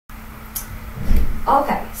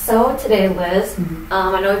Okay, so today, Liz,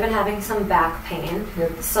 I know we've been having some back pain,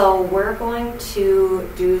 so we're going to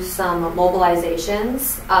do some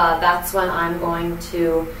mobilizations. That's when I'm going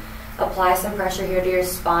to apply some pressure here to your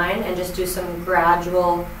spine and just do some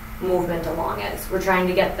gradual movement along it. So we're trying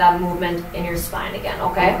to get that movement in your spine again,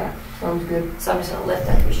 okay? Okay, sounds good. So I'm just going to lift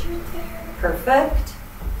up your shoulder there. Perfect.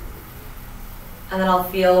 And then I'll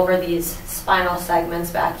feel over these spinal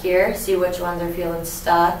segments back here, see which ones are feeling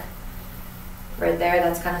stuck. Right there,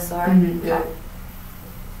 that's kind of sore. Yeah.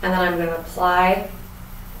 And then I'm going to apply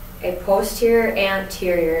a posterior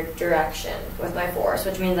anterior direction with my force,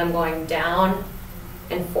 which means I'm going down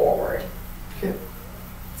and forward. Okay.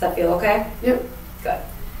 Does that feel okay? Yep. Good.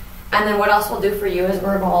 And then what else we'll do for you is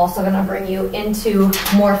we're also going to bring you into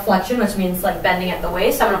more flexion, which means like bending at the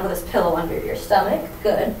waist. So I'm going to put this pillow under your stomach.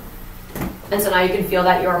 Good. And so now you can feel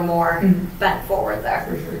that you're more bent forward there.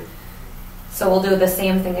 For sure. So we'll do the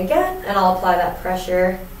same thing again, and I'll apply that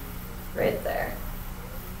pressure right there.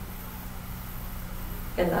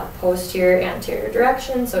 In that posterior anterior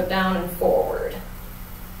direction, so down and forward.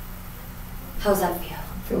 How's that feel?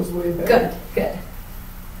 Feels way better. Good, good.